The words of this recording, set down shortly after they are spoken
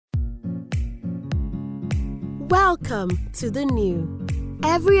Welcome to the new.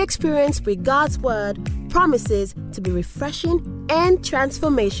 Every experience with God's Word promises to be refreshing and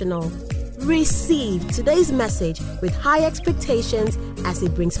transformational. Receive today's message with high expectations as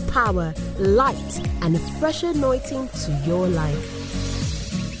it brings power, light, and a fresh anointing to your life.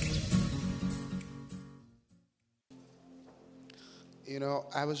 You know,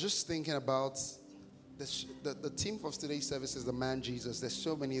 I was just thinking about the theme of today's service is the man Jesus. There's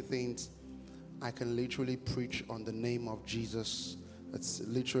so many things I can literally preach on the name of Jesus. It's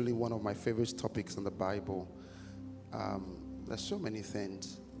literally one of my favorite topics in the Bible. There's so many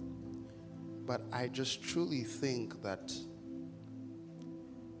things. But I just truly think that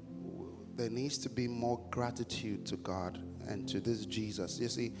there needs to be more gratitude to God and to this Jesus. You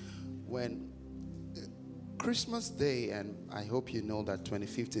see, when Christmas Day, and I hope you know that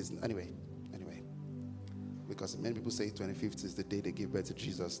 25th is, anyway, because many people say 25th is the day they give birth to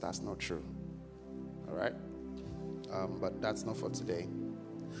Jesus. That's not true. All right? But that's not for today.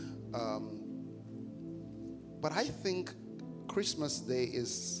 But I think Christmas Day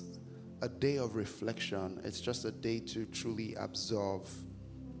is a day of reflection. It's just a day to truly absorb.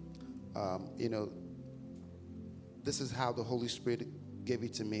 This is how the Holy Spirit gave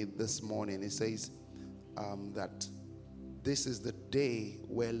it to me this morning. It says that this is the day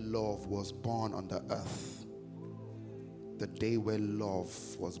where love was born on the earth. The day where love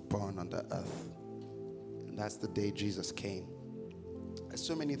was born on the earth. And that's the day Jesus came. There's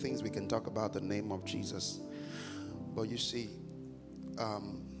so many things we can talk about the name of Jesus. But you see, I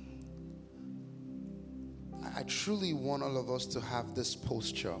truly want all of us to have this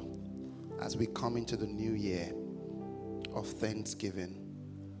posture as we come into the new year of Thanksgiving.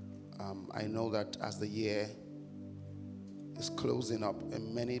 I know that as the year is closing up,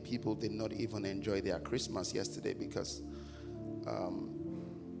 and many people did not even enjoy their Christmas yesterday because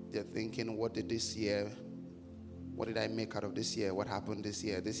they're thinking, what did I make out of this year? What happened this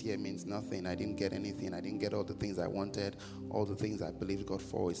year? This year means nothing. I didn't get anything. I didn't get all the things I wanted, all the things I believed God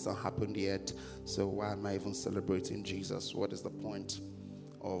for. It's not happened yet. So why am I even celebrating Jesus? What is the point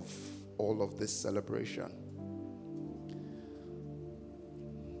of all of this celebration?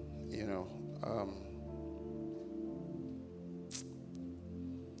 You know,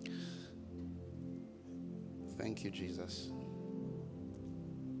 thank you, Jesus.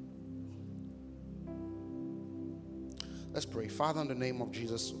 Let's pray. Father, in the name of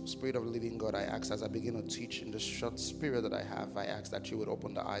Jesus, Spirit of the living God, I ask as I begin to teach in the short spirit that I have, I ask that you would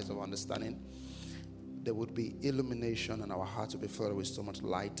open the eyes of understanding. There would be illumination and our hearts will be filled with so much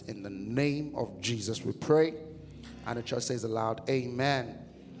light. In the name of Jesus, we pray. And the church says aloud, amen.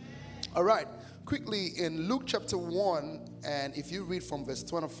 All right. Quickly, in Luke chapter 1, and if you read from verse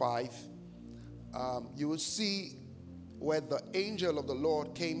 25, you will see where the angel of the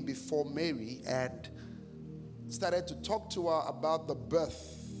Lord came before Mary and started to talk to her about the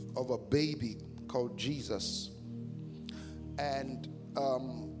birth of a baby called Jesus. And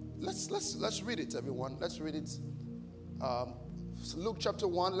let's read it, everyone. Let's read it. So Luke chapter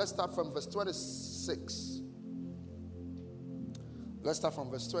 1, let's start from verse 26. Let's start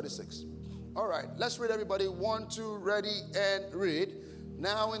from verse 26. All right, let's read, everybody. 1, 2, ready, and read.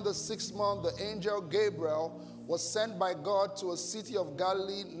 Now in the 6th month, the angel Gabriel was sent by God to a city of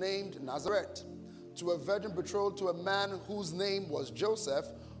Galilee named Nazareth, to a virgin betrothed to a man whose name was Joseph,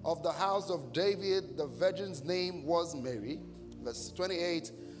 of the house of David. The virgin's name was Mary. Verse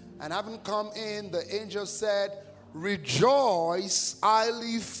 28, and having come in, the angel said, rejoice,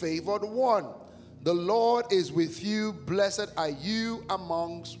 highly favored one. The Lord is with you. Blessed are you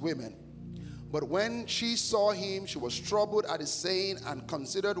amongst women. But when she saw him, she was troubled at his saying and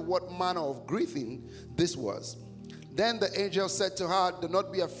considered what manner of greeting this was. Then the angel said to her, do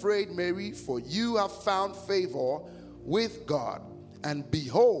not be afraid, Mary, for you have found favor with God. And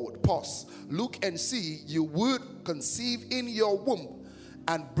behold, pause, look and see, you would conceive in your womb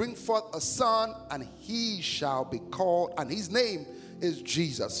and bring forth a son, and he shall be called, and his name is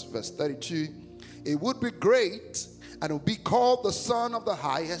Jesus. Verse 32, it would be great, and would be called the Son of the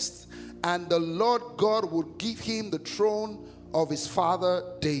Highest, and the Lord God would give him the throne of his father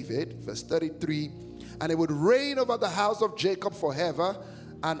David. Verse 33, and it would reign over the house of Jacob forever,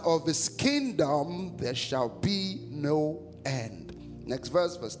 and of his kingdom there shall be no end. Next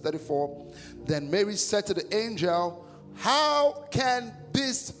verse, verse 34. Then Mary said to the angel, how can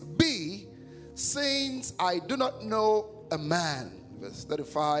this be, since I do not know a man? Verse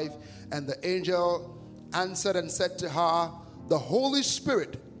 35. And the angel answered and said to her, the Holy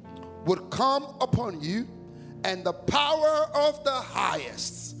Spirit would come upon you, and the power of the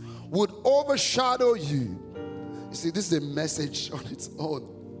highest would overshadow you. You see, this is a message on its own.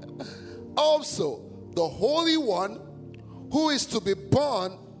 Also, the Holy One who is to be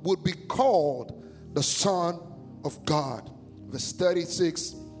born would be called the Son of God. Verse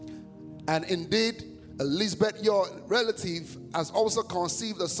 36, and indeed, Elizabeth, your relative, has also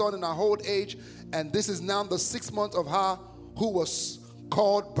conceived a son in her old age, and this is now the 6th month of her who was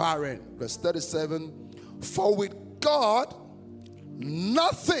called barren. Verse 37, for with God,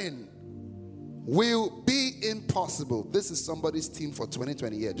 nothing will be impossible. This is somebody's theme for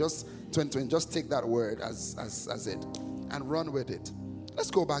 2020. Yeah, just 2020. Just take that word as it and run with it. Let's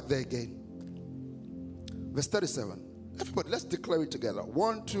go back there again. Verse 37. Everybody, let's declare it together.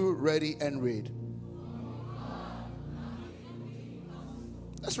 1, 2, ready, and read.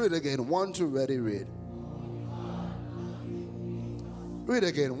 Let's read again. 1, 2, ready, read. Read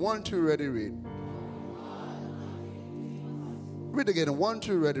again. 1, 2, ready, read. Read again. 1,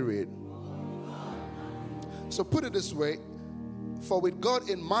 2, ready, read. So put it this way. For with God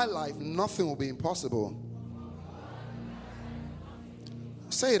in my life, nothing will be impossible.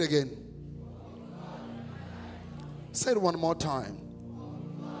 Say it again. Say it one more time.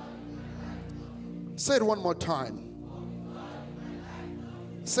 Say it one more time.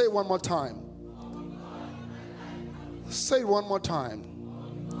 Say it one more time. Say it one more time.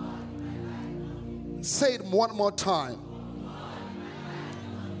 Say it one more time.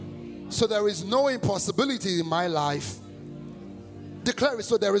 So there is no impossibility in my life. Declare it.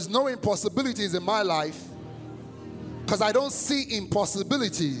 So there is no impossibilities in my life. Because I don't see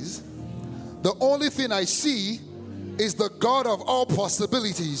impossibilities. The only thing I see is the God of all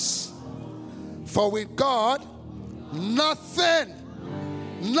possibilities. For with God, nothing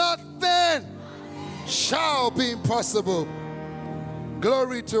shall be impossible.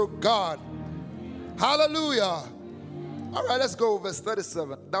 Glory to God. Hallelujah. All right, let's go. Verse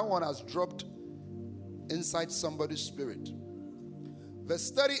 37. That one has dropped inside somebody's spirit. Verse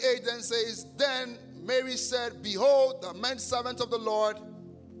 38 then says, then Mary said, behold, the manservant of the Lord,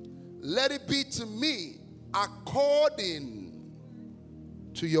 let it be to me according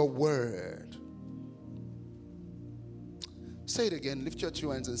to your word. Say it again. Lift your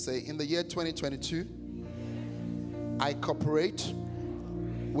 2 hands and say, in the year 2022, I cooperate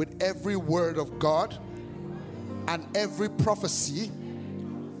with every word of God and every prophecy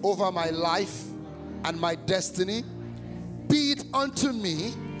over my life and my destiny. Be it unto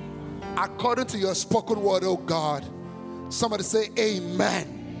me according to your spoken word, oh God. Somebody say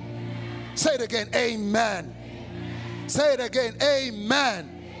amen. Say it again, amen. Say it again, amen.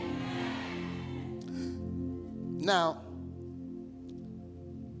 Now,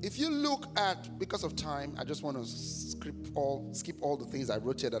 if you look at, because of time, I just want to skip all the things I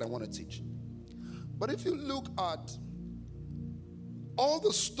wrote here that I want to teach. But if you look at all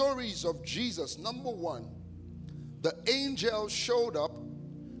the stories of Jesus, number one, the angel showed up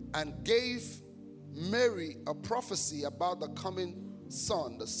and gave Mary a prophecy about the coming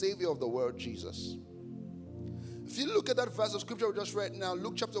Son, the Savior of the world, Jesus. If you look at that verse of scripture we just read now,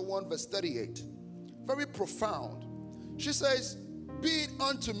 Luke chapter 1, verse 38, very profound. She says, be it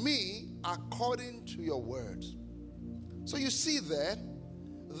unto me according to your word. So you see there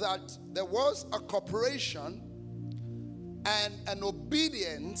that there was a cooperation and an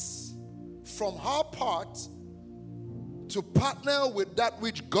obedience from her part to partner with that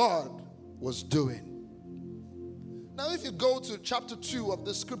which God was doing. Now, if you go to chapter 2 of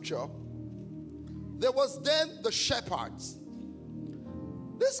the scripture, there was then the shepherds.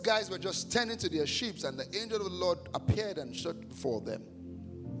 These guys were just tending to their sheep, and the angel of the Lord appeared and stood before them.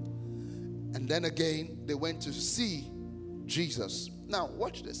 And then again, they went to see Jesus. Now,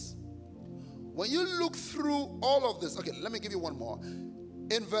 watch this. When you look through all of this, okay, let me give you one more.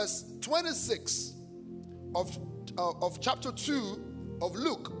 In verse 26 of chapter 2 of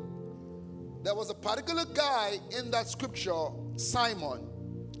Luke, there was a particular guy in that scripture, Simon,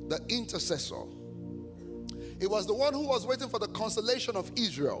 the intercessor. He was the one who was waiting for the consolation of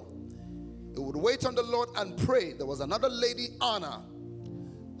Israel. He would wait on the Lord and pray. There was another lady, Anna.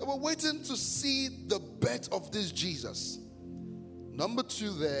 They were waiting to see the birth of this Jesus. Number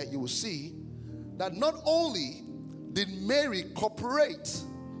 2 there, you will see that not only did Mary cooperate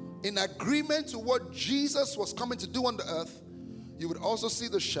in agreement to what Jesus was coming to do on the earth, you would also see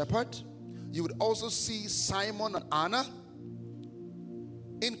the shepherd. You would also see Simon and Anna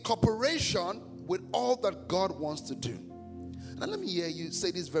in cooperation with all that God wants to do. Now let me hear you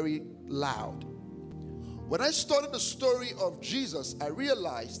say this very loud. When I started the story of Jesus, I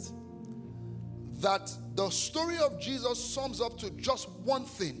realized that the story of Jesus sums up to just one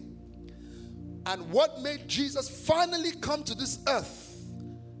thing. And what made Jesus finally come to this earth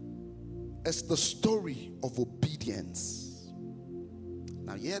is the story of obedience.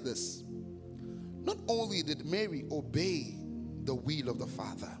 Now hear this. Not only did Mary obey the will of the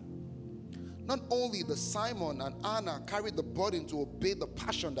Father, not only did Simon and Anna carry the burden to obey the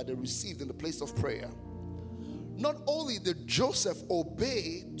passion that they received in the place of prayer, not only did Joseph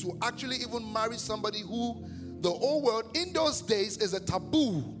obey to actually even marry somebody who the whole world in those days is a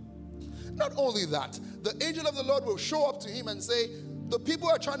taboo. Not only that, the angel of the Lord will show up to him and say, the people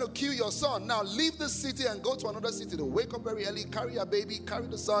are trying to kill your son. Now leave this city and go to another city. They'll wake up very early, carry a baby, carry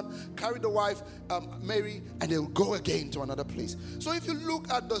the son, carry the wife, Mary, and they'll go again to another place. So if you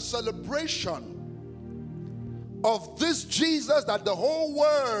look at the celebration of this Jesus that the whole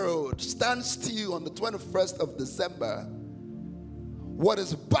world stands still on the 21st of December, what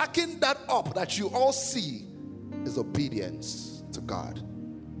is backing that up that you all see is obedience to God.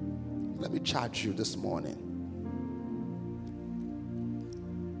 Let me charge you this morning.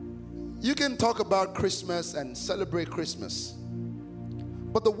 You can talk about Christmas and celebrate Christmas,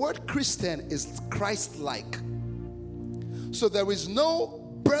 but the word Christian is Christ-like. So there is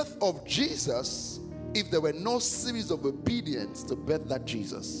no birth of Jesus if there were no series of obedience to birth that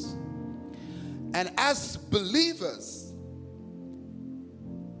Jesus. And as believers,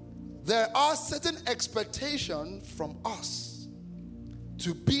 there are certain expectations from us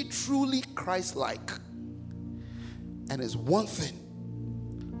to be truly Christ-like. And it's one thing,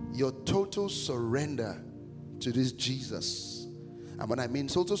 your total surrender to this Jesus. And when I mean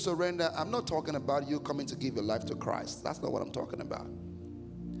total surrender, I'm not talking about you coming to give your life to Christ. That's not what I'm talking about.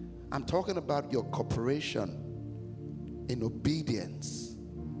 I'm talking about your cooperation in obedience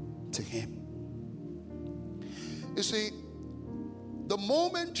to Him. You see, the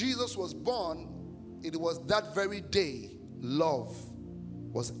moment Jesus was born, it was that very day love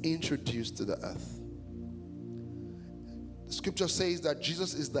was introduced to the earth. The scripture says that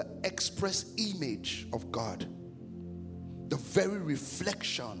Jesus is the express image of God, the very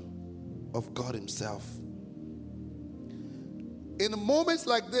reflection of God Himself. In moments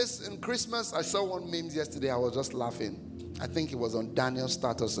like this in Christmas, I saw one meme yesterday. I was just laughing. I think it was on Daniel's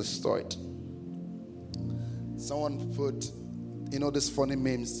status. I saw it. Someone put, this funny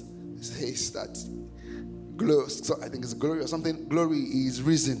memes says that glory, so I think it's glory or something, glory is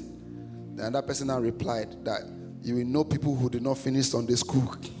risen. And that person now replied that you will know people who did not finish Sunday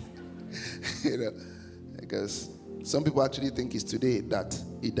school. Because some people actually think it's today that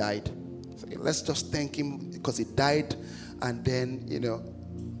he died. So let's just thank him because he died, and then,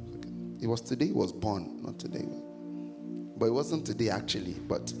 it was today he was born, not today. But it wasn't today actually.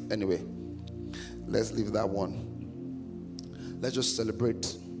 But anyway, let's leave that one. Let's just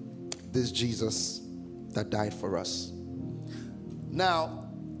celebrate this Jesus that died for us.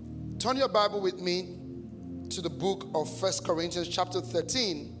 Now, turn your Bible with me to the book of 1 Corinthians chapter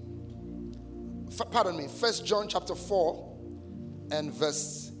 13. 1 John chapter 4 and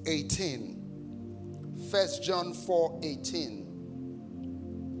verse 18. 1 John 4:18.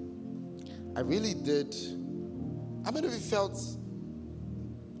 I really did. How many of you felt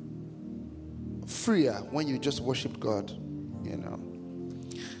freer when you just worshiped God?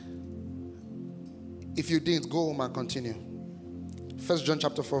 If you didn't, go home and continue. 1 John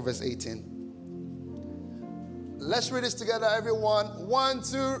chapter 4 verse 18. Let's read this together, everyone. 1,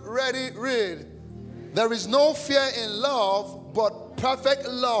 2, ready, read. There is no fear in love, but perfect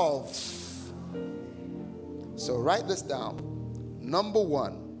love. So write this down. Number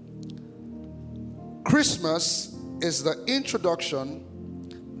 1. Christmas is the introduction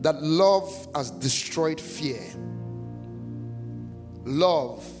that love has destroyed fear.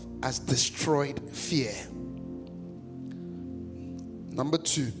 Love has destroyed fear. Number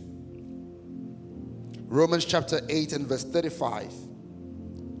 2. Romans chapter 8 and verse 35.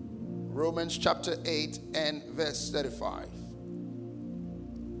 Romans chapter 8 and verse 35.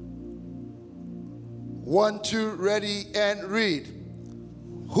 1, 2, ready and read.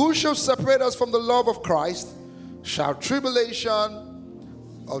 Who shall separate us from the love of Christ? Shall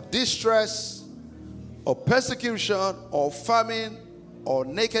tribulation, or distress, or persecution, or famine, or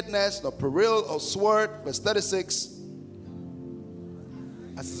nakedness, or peril, or sword? Verse 36.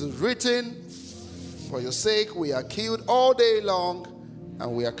 As it is written, for your sake we are killed all day long,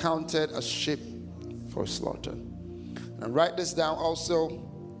 and we are counted as sheep for slaughter. And write this down also.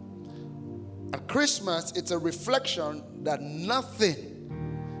 At Christmas, it's a reflection that nothing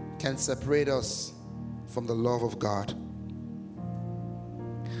can separate us from the love of God.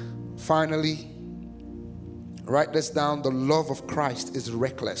 Finally, write this down. The love of Christ is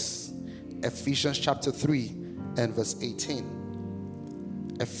reckless. Ephesians chapter 3 and verse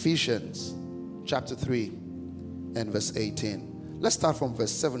 18. Ephesians chapter 3 and verse 18. Let's start from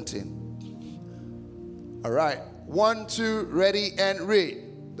verse 17. All right. 1, 2, ready and read.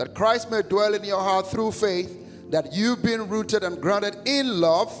 that Christ may dwell in your heart through faith, that you, being rooted and grounded in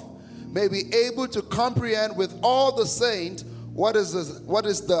love, may be able to comprehend with all the saints what is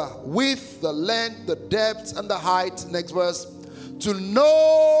the width, the length, the depth, and the height. Next verse. To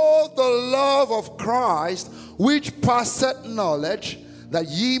know the love of Christ, which passeth knowledge, that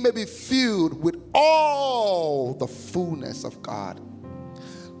ye may be filled with all the fullness of God.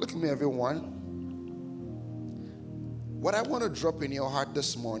 Look at me, everyone. What I want to drop in your heart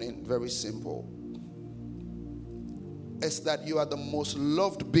this morning, very simple, is that you are the most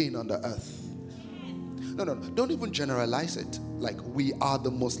loved being on the earth. No, don't even generalize it like we are the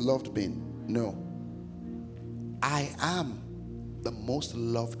most loved being. No. I am the most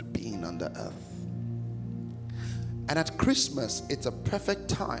loved being on the earth. And at Christmas, it's a perfect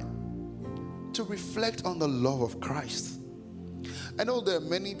time to reflect on the love of Christ. I know there are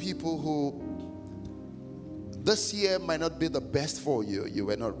many people who this year might not be the best for you. You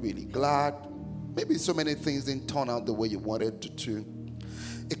were not really glad. Maybe so many things didn't turn out the way you wanted to.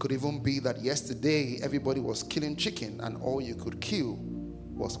 It could even be that yesterday everybody was killing chicken and all you could kill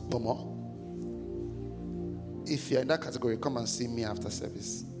was pomo. If you're in that category, come and see me after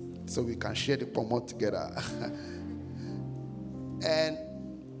service so we can share the pomo together. And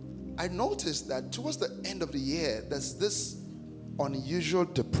I noticed that towards the end of the year, there's this unusual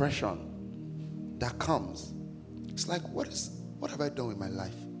depression that comes. It's like, what have I done with my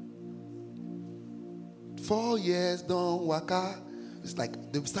life? 4 years don't waka. It's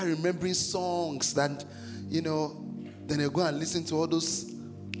like they start remembering songs that, then they go and listen to all those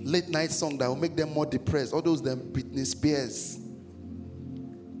late night songs that will make them more depressed. All those them Britney Spears,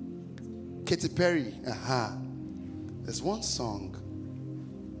 Katy Perry. There's one song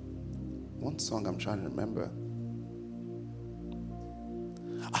I'm trying to remember.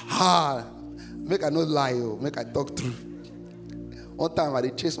 Make I not lie, make I talk through. One time I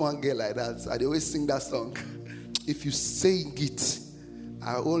did chase one girl like that. I always sing that song. If you sing it,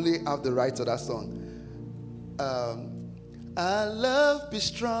 I only have the right to that song. I love be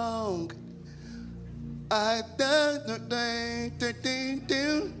strong.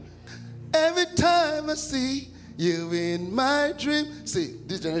 Every time I see you in my dream. See,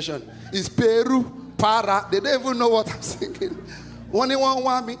 this generation is Peru, Para. They don't even know what I'm singing. Only one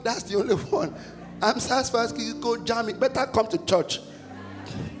want me, that's the only one. I'm satisfied, you go jam it. Better come to church.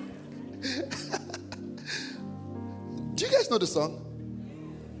 Do you guys know the song?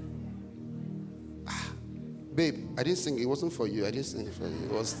 Babe, I didn't sing it. It wasn't for you. I didn't sing it for you.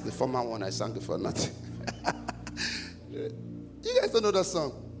 It was the former one. I sang it for nothing. You guys don't know that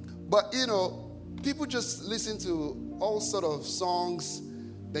song. But, people just listen to all sort of songs.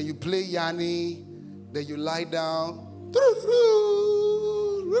 Then you play Yanni. Then you lie down.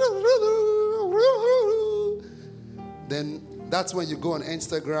 Then that's when you go on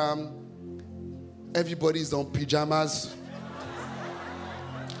Instagram. Everybody's on pajamas.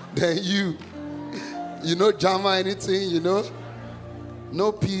 Then you know jama anything,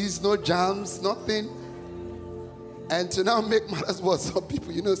 no peas, no jams, nothing. And to now make matters worse, some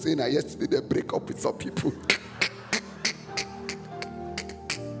people, saying that yesterday they break up with some people.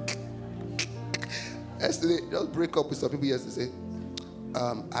 Yesterday, just break up with some people yesterday.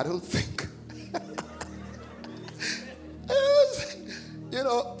 I don't think.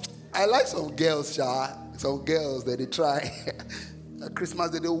 I like some girls, some girls that they try.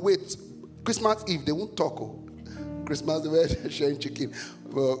 Christmas, they wait. Christmas Eve, they won't talk. Christmas, they were sharing chicken.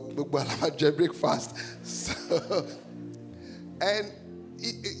 But breakfast. So, and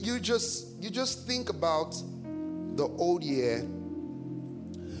you just think about the old year.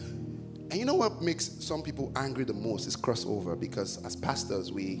 And you know what makes some people angry the most is crossover. Because as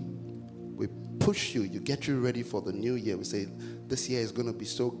pastors, we push you get you ready for the new year. We say, this year is going to be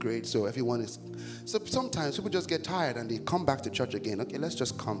so great. So everyone is... So sometimes people just get tired and they come back to church again. Okay, let's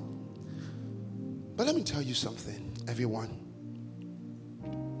just come. But let me tell you something, everyone.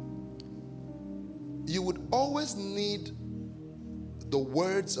 You would always need the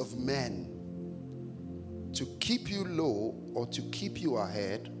words of men to keep you low or to keep you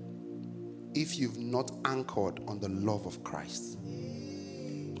ahead if you've not anchored on the love of Christ.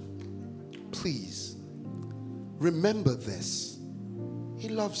 Please, remember this. He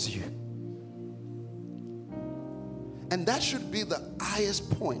loves you. And that should be the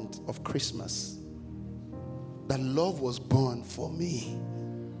highest point of Christmas. That love was born for me.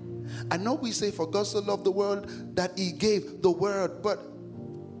 I know we say, for God so loved the world that he gave the world, but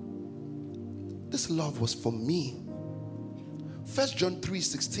this love was for me. 1 John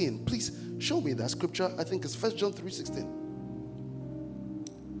 3:16. Please show me that scripture. I think it's 1 John 3:16.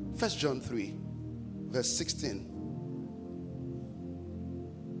 1 John 3, verse 16.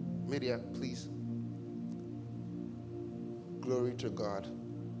 Media, please. Glory to God.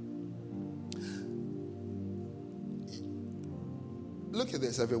 Look at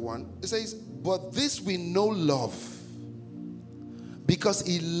this, everyone. It says, but this we know love, because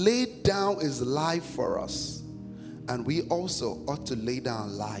he laid down his life for us, and we also ought to lay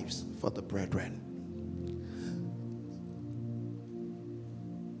down lives for the brethren.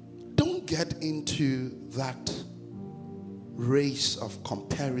 Don't get into that race of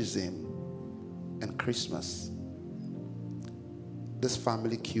comparison and Christmas. This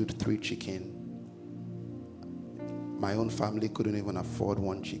family killed 3 chicken. My own family couldn't even afford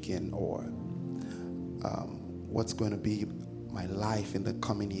 1 chicken. Or what's going to be my life in the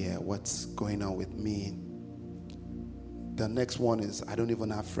coming year? What's going on with me? The next one is, I don't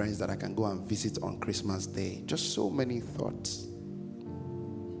even have friends that I can go and visit on Christmas Day. Just so many thoughts.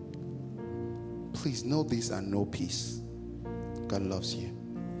 Please know this and know peace. God loves you.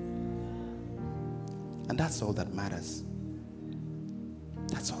 And that's all that matters.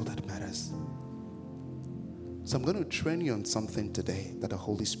 That's all that matters. So I'm going to train you on something today that the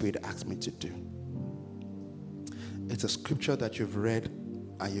Holy Spirit asked me to do. It's a scripture that you've read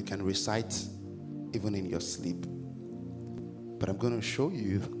and you can recite even in your sleep. But I'm going to show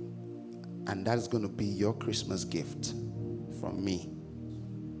you, and that is going to be your Christmas gift from me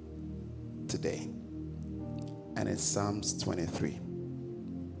today. And it's Psalms 23.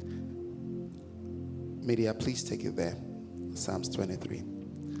 Media, please take it there. Psalms 23.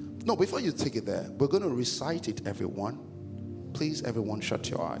 No, before you take it there, we're going to recite it, everyone. Please, everyone, shut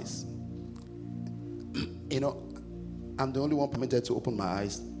your eyes. You know, I'm the only one permitted to open my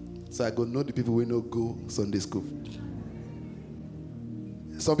eyes, so I go know the people who know go Sunday school.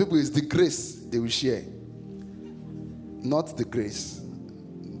 Some people, it's the grace they will share, not the grace.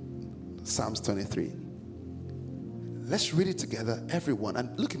 Psalms 23. Let's read it together, everyone.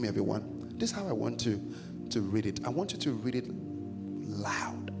 And look at me, everyone. This is how I want to read it. I want you to read it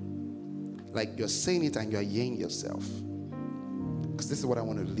loud. Like you're saying it and you're hearing yourself. Because this is what I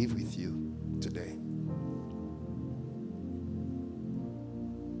want to leave with you today.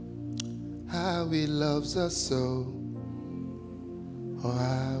 How he loves us so. Oh,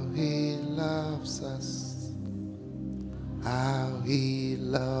 how he loves us. How he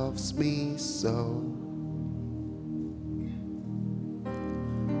loves me so.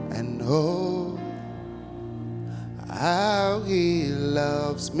 And oh, how he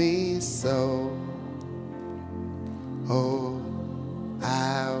loves me so. Oh,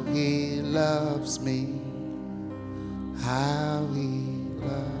 how he loves me. How he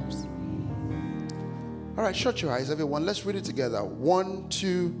loves me. All right, shut your eyes, everyone. Let's read it together. 1,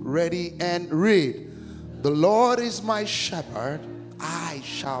 2, ready, and read. The Lord is my shepherd, I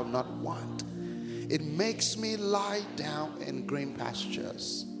shall not want. It makes me lie down in green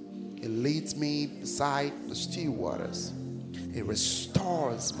pastures. It leads me beside the still waters. It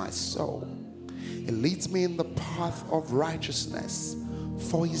restores my soul. It leads me in the path of righteousness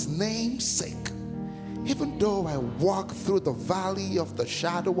for his name's sake. Even though I walk through the valley of the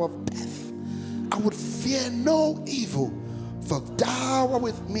shadow of death, I would fear no evil, for thou art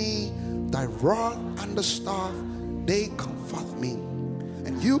with me. Thy rod and the staff, they comfort me.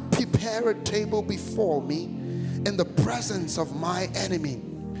 And you prepare a table before me in the presence of my enemy.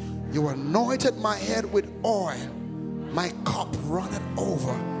 You anointed my head with oil. My cup runneth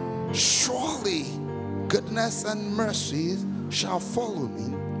over. Surely goodness and mercy shall follow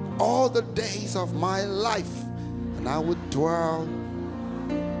me all the days of my life, and I would dwell.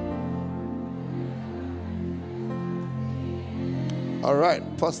 All right,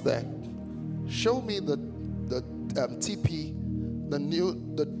 pause there. Show me the TP,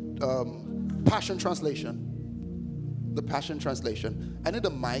 the Passion Translation. The Passion Translation. I need a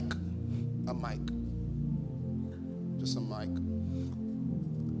mic. Just a mic.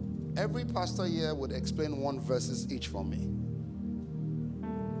 Every pastor here would explain 1 verses each for me.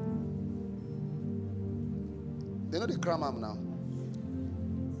 They know the grammar now.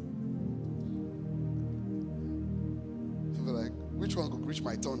 People are like, which one could reach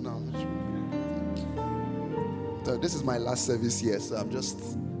my turn now? So this is my last service here, so I'm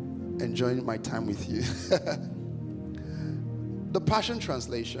just enjoying my time with you. The Passion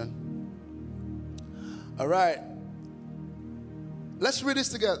Translation. All right. Let's read this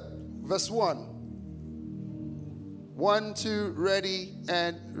together. Verse 1. 1, 2, ready,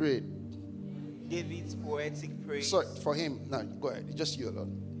 and read. David's poetic praise. Sorry, for him. No, go ahead. Just you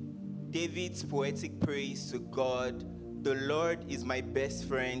alone. David's poetic praise to God. The Lord is my best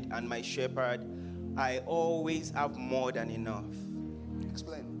friend and my shepherd. I always have more than enough.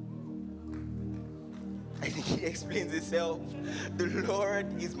 Explain. I think he explains himself. The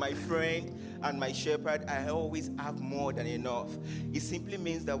Lord is my friend and my shepherd. I always have more than enough. It simply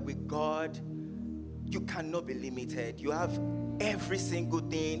means that with God, you cannot be limited. You have every single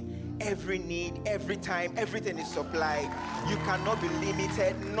thing, every need, every time, everything is supplied. You cannot be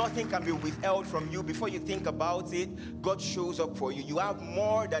limited. Nothing can be withheld from you. Before you think about it, God shows up for you. You have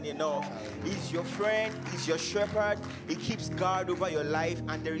more than enough. He's your friend. He's your shepherd. He keeps guard over your life,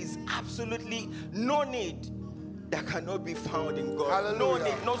 and there is absolutely no need that cannot be found in God. Hallelujah. No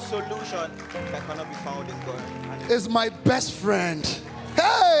need, no solution that cannot be found in God. Hallelujah. Is my best friend.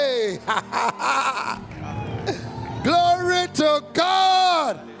 Hey! Glory to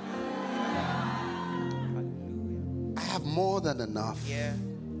God! I have more than enough. Yeah.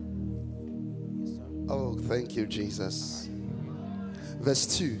 Oh, thank you, Jesus. Verse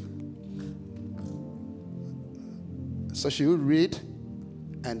 2. So she would read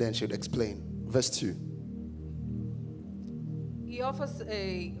and then she would explain. Verse 2. He offers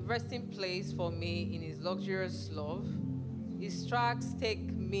a resting place for me in his luxurious love. His tracks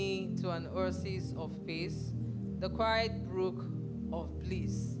take me to an oasis of peace, the quiet brook of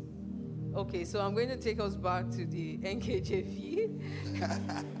bliss. Okay, so I'm going to take us back to the NKJV.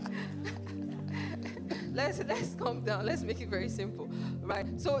 Let's calm down. Let's make it very simple,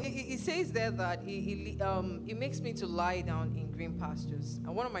 right? So it says there that it makes me to lie down in green pastures.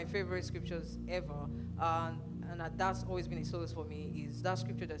 And one of my favorite scriptures ever, and that's always been a solace for me, is that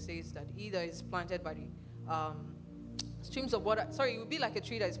scripture that says that he that is planted by the streams of water. Sorry, it would be like a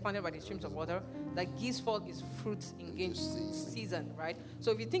tree that is planted by the streams of water that gives forth its fruits in green season, right? So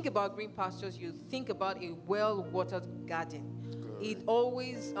if you think about green pastures, you think about a well-watered garden. It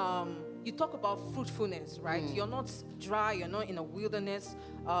always, you talk about fruitfulness, right? You're not dry, you're not in a wilderness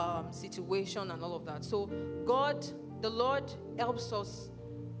situation and all of that. So God, the Lord helps us,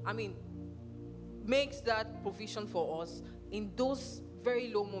 makes that provision for us in those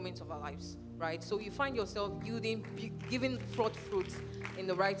very low moments of our lives. Right, so you find yourself giving forth fruits in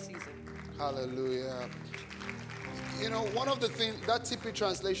the right season. Hallelujah. You know, one of the things, that TP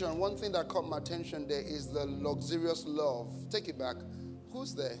translation, one thing that caught my attention there is the luxurious love. Take it back.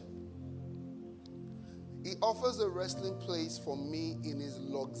 Who's there? He offers a resting place for me in his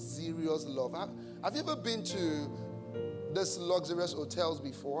luxurious love. Have you ever been to this luxurious hotels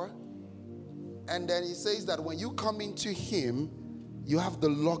before? And then he says that when you come into him, you have the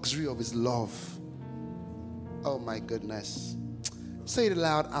luxury of his love. Oh my goodness. Say it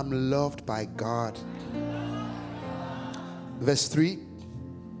aloud. I'm loved by God. Verse 3.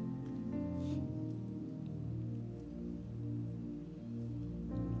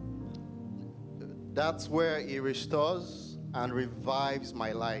 That's where he restores and revives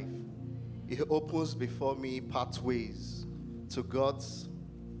my life. He opens before me pathways to God's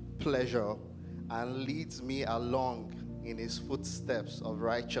pleasure and leads me along in his footsteps of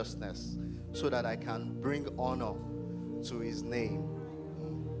righteousness so that I can bring honor to his name.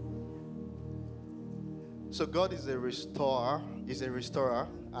 So God is a restorer,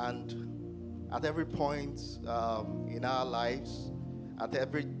 and at every point in our lives, at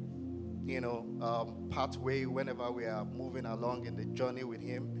every pathway, whenever we are moving along in the journey with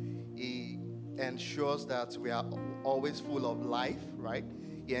him, he ensures that we are always full of life, right?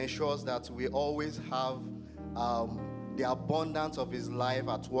 He ensures that we always have the abundance of his life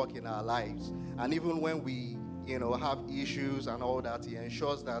at work in our lives. And even when we, have issues and all that, he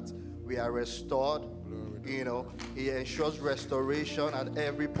ensures that we are restored. He ensures restoration at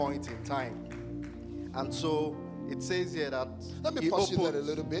every point in time. And so it says here that let me pause you there a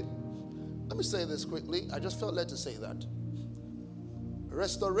little bit. Let me say this quickly. I just felt led to say that.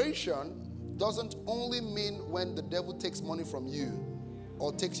 Restoration doesn't only mean when the devil takes money from you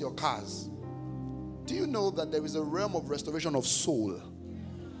or takes your cars. Do you know that there is a realm of restoration of soul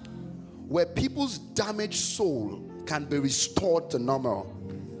where people's damaged soul can be restored to normal?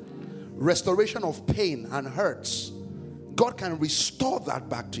 Restoration of pain and hurts. God can restore that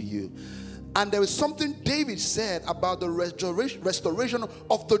back to you. And there is something David said about the restoration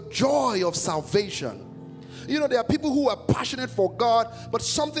of the joy of salvation. There are people who are passionate for God, but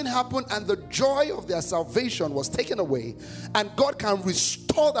something happened and the joy of their salvation was taken away. And God can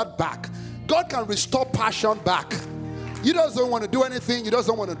restore that back. God can restore passion back. You just don't want to do anything. You just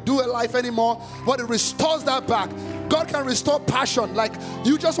don't want to do a life anymore. But it restores that back. God can restore passion. Like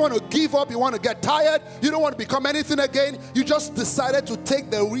you just want to give up. You want to get tired. You don't want to become anything again. You just decided to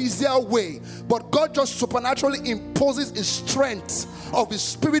take the easier way. But God just supernaturally imposes his strength of his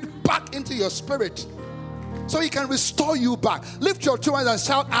spirit back into your spirit. So he can restore you back. Lift your two hands and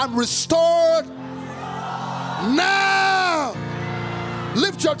shout, I'm restored now.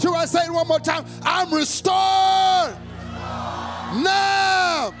 Lift your two and say it one more time. I'm restored.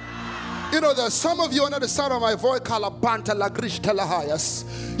 Now. You know, there's some of you under the sound of my voice, Kalabanta Lagrish Telahayas.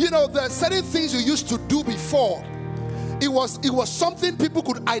 You know, there are certain things you used to do before. It was something people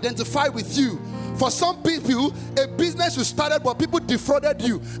could identify with you. For some people, a business you started, but people defrauded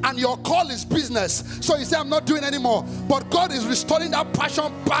you, and your call is business. So you say, I'm not doing anymore. But God is restoring that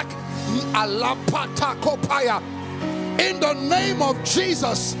passion back. In the name of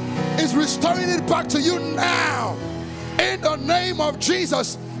Jesus, is restoring it back to you now. In the name of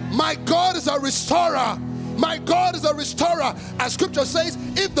Jesus. My God is a restorer. My God is a restorer. As scripture says,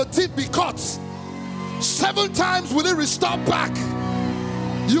 if the thief be caught, 7 times will he restore back.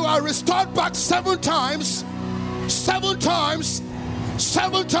 You are restored back 7 times. 7 times.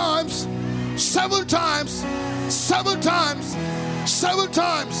 7 times. 7 times. 7 times. 7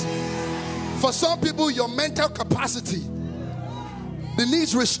 times. For some people, your mental capacity, it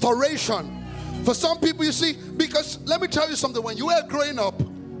needs restoration. For some people, you see, because let me tell you something, when you were growing up,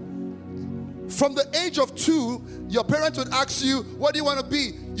 from the age of 2, your parents would ask you, what do you want to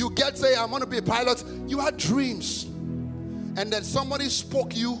be? You get say, I want to be a pilot. You had dreams. And then somebody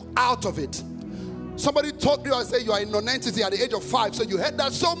spoke you out of it. Somebody told you and said you are a non-entity at the age of 5. So you heard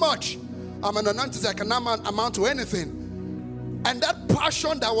that so much. I'm a non-entity, I cannot amount to anything. And that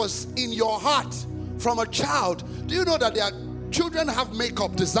passion that was in your heart from a child, do you know that their children have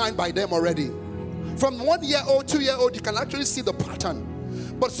makeup designed by them already? From 1-year-old, 2-year-old, you can actually see the pattern.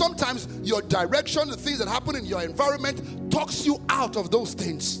 But sometimes your direction, the things that happen in your environment, talks you out of those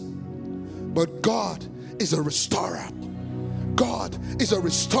things. But God is a restorer. God is a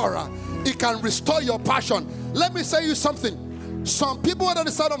restorer. He can restore your passion. Let me say you something. Some people under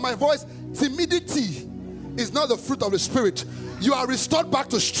the sound of my voice, timidity is not the fruit of the Spirit. You are restored back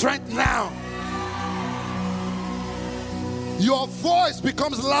to strength now. Your voice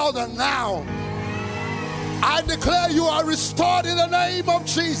becomes louder now. I declare you are restored in the name of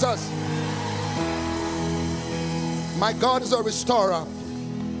Jesus. My God is a restorer.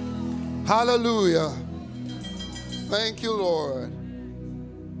 Hallelujah. Thank you, Lord.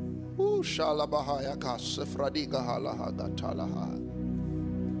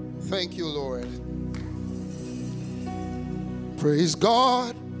 Thank you, Lord. Praise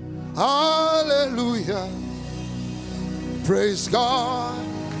God. Hallelujah. Praise God.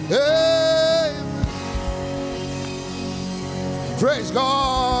 Amen. Praise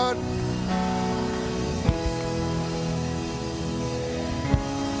God.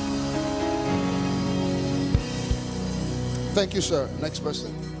 Thank you, sir. Next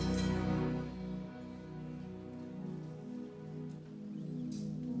person.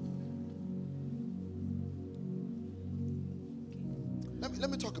 Let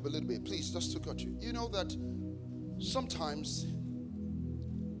me talk a little bit, please, just to cut you. You know that sometimes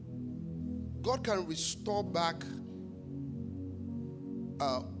God can restore back.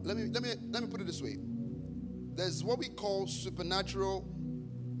 Let me put it this way. There's what we call supernatural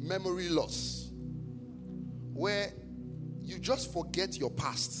memory loss, where you just forget your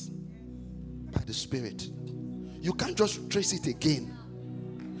past by the Spirit. You can't just trace it again.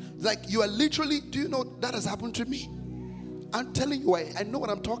 Like you are literally, do you know that has happened to me? I'm telling you, I know what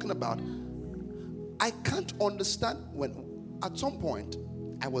I'm talking about. I can't understand when at some point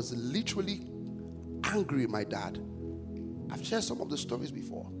I was literally angry with my dad. I've shared some of the stories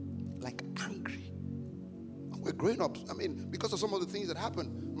before. Like angry. We're growing up. I mean, because of some of the things that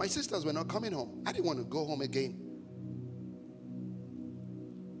happened, my sisters were not coming home. I didn't want to go home again.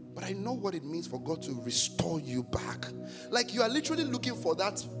 But I know what it means for God to restore you back. Like you are literally looking for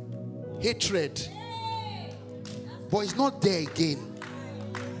that hatred. But it's not there again.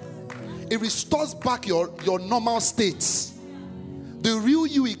 It restores back your normal states. The real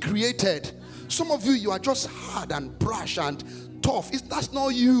you he created. Some of you, you are just hard and brash and tough. That's not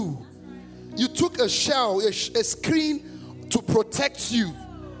you. You took a shell, a screen to protect you.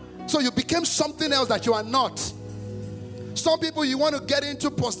 So you became something else that you are not. Some people, you want to get into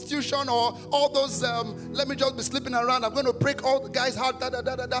prostitution or all those, let me just be sleeping around. I'm going to break all the guys' heart,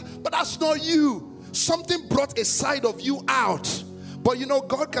 But that's not you. Something brought a side of you out. But you know,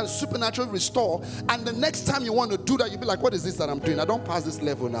 God can supernaturally restore. And the next time you want to do that, you'll be like, what is this that I'm doing? I don't pass this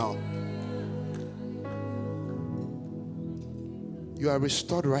level now. You are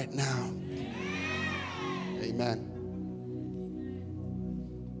restored right now. Amen.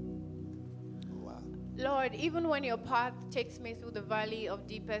 Wow. Lord, even when your path takes me through the valley of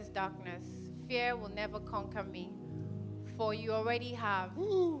deepest darkness, fear will never conquer me. For you already have.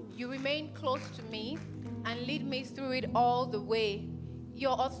 Ooh. You remain close to me and lead me through it all the way.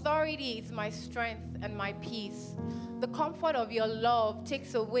 Your authority is my strength and my peace. the comfort of your love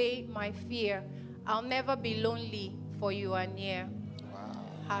takes away my fear. I'll never be lonely, for you are near. Wow.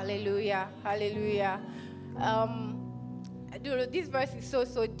 Hallelujah. Hallelujah. This verse is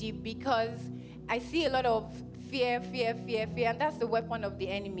so deep because I see a lot of fear, and that's the weapon of the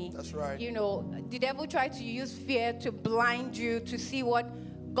enemy. That's right. You know, the devil tried to use fear to blind you to see what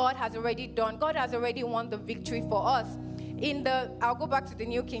God has already done. God has already won the victory for us. I'll go back to the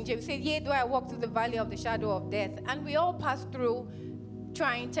New King James. It says, yea, though I walk through the valley of the shadow of death. And we all pass through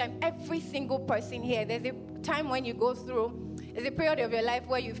trying time. Every single person here, there's a time when you go through, there's a period of your life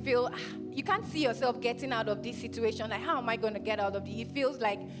where you feel, you can't see yourself getting out of this situation. Like, how am I going to get out of it? It feels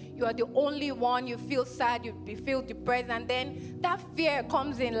like you are the only one. You feel sad. You feel depressed. And then that fear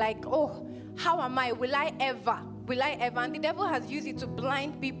comes in like, oh, how am I? Will I ever? Will I ever? And the devil has used it to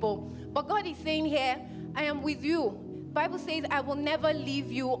blind people. But God is saying here, I am with you. Bible says, I will never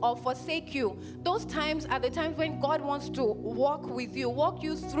leave you or forsake you. Those times are the times when God wants to walk with you, walk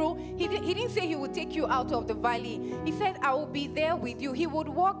you through. He didn't say he would take you out of the valley. He said, I will be there with you. He would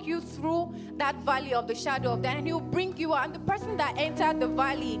walk you through that valley of the shadow of death, and he will bring you out. And the person that entered the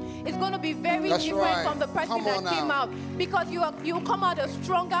valley is going to be very different from the person that came out. Because you will come out a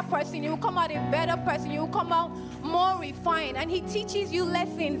stronger person. You will come out a better person. You will come out more refined. And he teaches you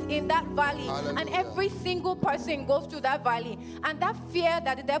lessons in that valley. Hallelujah. And every single person goes through that valley. And that fear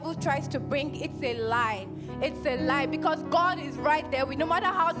that the devil tries to bring, it's a lie. It's a lie, because God is right there with, no matter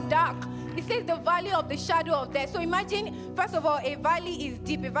how dark. He says the valley of the shadow of death. So imagine, first of all, a valley is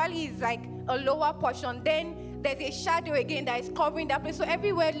deep. A valley is like a lower portion. Then there's a shadow again that is covering that place. So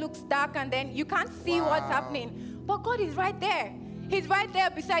everywhere looks dark, and then you can't see what's happening. But God is right there. He's right there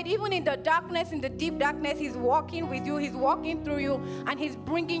beside, even in the darkness, in the deep darkness. He's walking with you. He's walking through you, and he's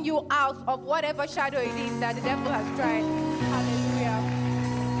bringing you out of whatever shadow it is that the devil has tried. Hallelujah.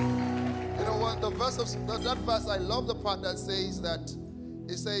 You know what? That verse, I love the part that says that,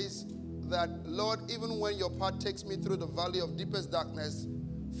 it says that, Lord, even when your path takes me through the valley of deepest darkness,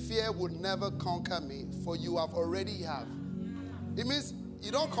 fear would never conquer me, for you already have. It means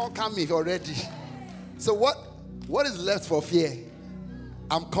you don't conquer me already. So what is left for fear?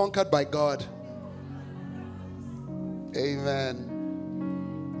 I'm conquered by God. Amen.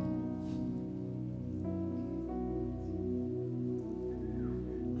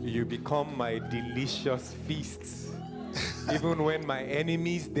 You become my delicious feasts, even when my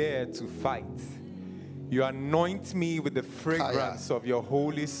enemies dare to fight. You anoint me with the fragrance of your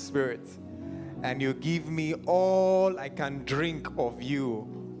Holy Spirit, and you give me all I can drink of you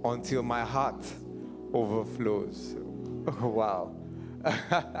until my heart overflows. Oh, wow.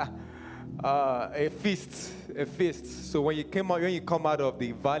 A feast. So when you come out of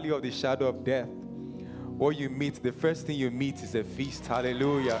the valley of the shadow of death, what you meet, the first thing you meet is a feast.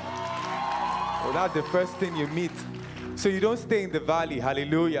 Hallelujah. Well, that's the first thing you meet. So you don't stay in the valley.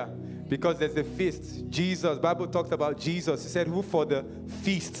 Hallelujah. Because there's a feast. Jesus, Bible talks about Jesus. He said, who for the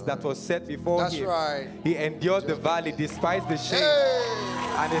feast that was set before him. That's right. He endured the valley, despised the shame.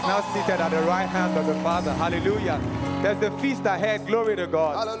 And is now seated at the right hand of the Father. Hallelujah. There's the feast ahead. Glory to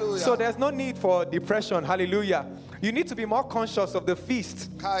God. Hallelujah. So there's no need for depression. Hallelujah. You need to be more conscious of the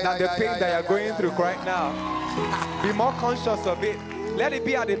feast than the pain that you're going through right now. Be more conscious of it. Let it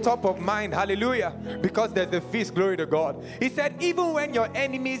be at the top of mind. Hallelujah. Because there's a feast. Glory to God. He said, even when your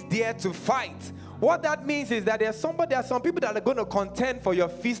enemies dare to fight. What that means is that there are some people that are going to contend for your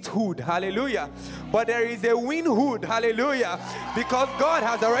feasthood. Hallelujah. But there is a winhood. Hallelujah. Because God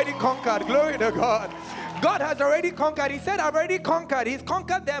has already conquered. Glory to God. God has already conquered. He said, I've already conquered. He's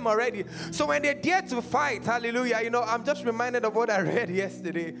conquered them already. So when they dare to fight, hallelujah, I'm just reminded of what I read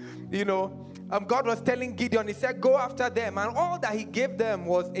yesterday. God was telling Gideon, he said, go after them. And all that he gave them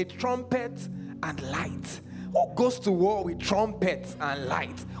was a trumpet and light. Who goes to war with trumpets and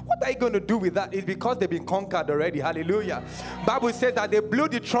light? What are you going to do with that? It's because they've been conquered already. Hallelujah. Bible says that they blew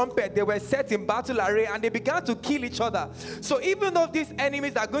the trumpet, they were set in battle array, and they began to kill each other. So even though these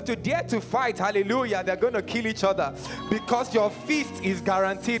enemies are going to dare to fight, hallelujah, they're going to kill each other because your feast is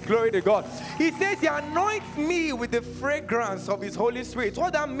guaranteed. Glory to God. He says he anoints me with the fragrance of his Holy Spirit.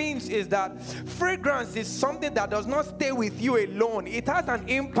 What that means is that fragrance is something that does not stay with you alone. It has an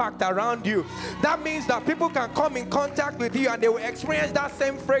impact around you. That means that people can come in contact with you and they will experience that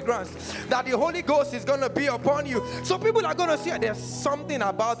same fragrance, that the Holy Ghost is going to be upon you. So people are going to see there's something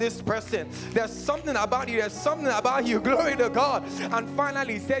about this person. There's something about you. There's something about you. Glory to God. And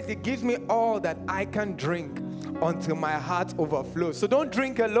finally, he says, he gives me all that I can drink until my heart overflows. So don't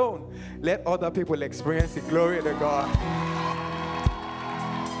drink alone. Let other people experience it. Glory to God.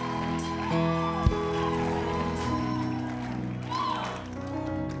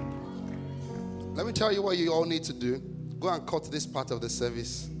 Let me tell you what you all need to do. Go and cut this part of the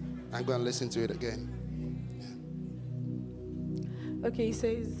service and go and listen to it again. Okay, he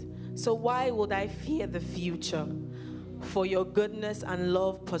says, so why would I fear the future? For your goodness and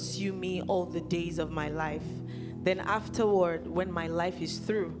love pursue me all the days of my life. Then afterward, when my life is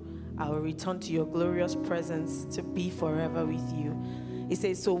through, I will return to your glorious presence to be forever with you. It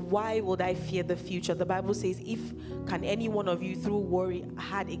says, so why would I fear the future? The Bible says, if can any one of you through worry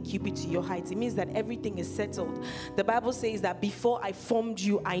add a cubit to your height? It means that everything is settled. The Bible says that before I formed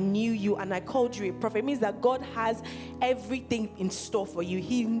you, I knew you and I called you a prophet. It means that God has everything in store for you.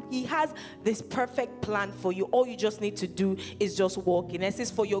 He has this perfect plan for you. All you just need to do is just walk in. It says,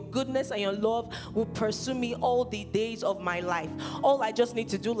 for your goodness and your love will pursue me all the days of my life. All I just need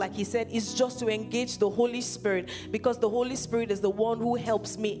to do, like he said, is just to engage the Holy Spirit, because the Holy Spirit is the one who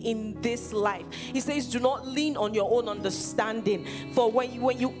helps me in this life. He says, do not lean on your own understanding, for when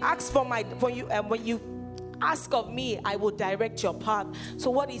you ask of me, I will direct your path.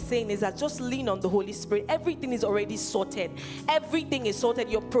 So what he's saying is that just lean on the Holy Spirit. Everything is already sorted. Everything is sorted.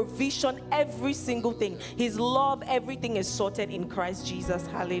 Your provision, every single thing, his love, everything is sorted in Christ Jesus.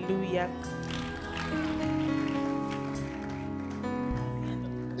 Hallelujah.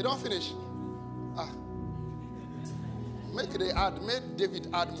 You don't finish. Make David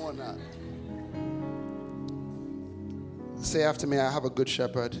add more now. Say after me, I have a good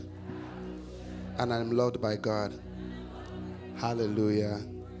shepherd and I'm loved by God. Hallelujah.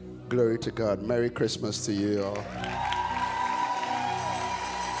 Glory to God. Merry Christmas to you all.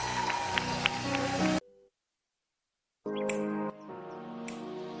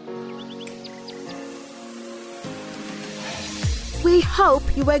 We hope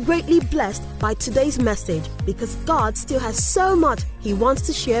you were greatly blessed by today's message, because God still has so much He wants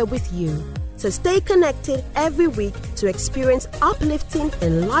to share with you. So stay connected every week to experience uplifting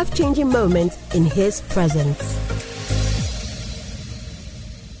and life-changing moments in His presence.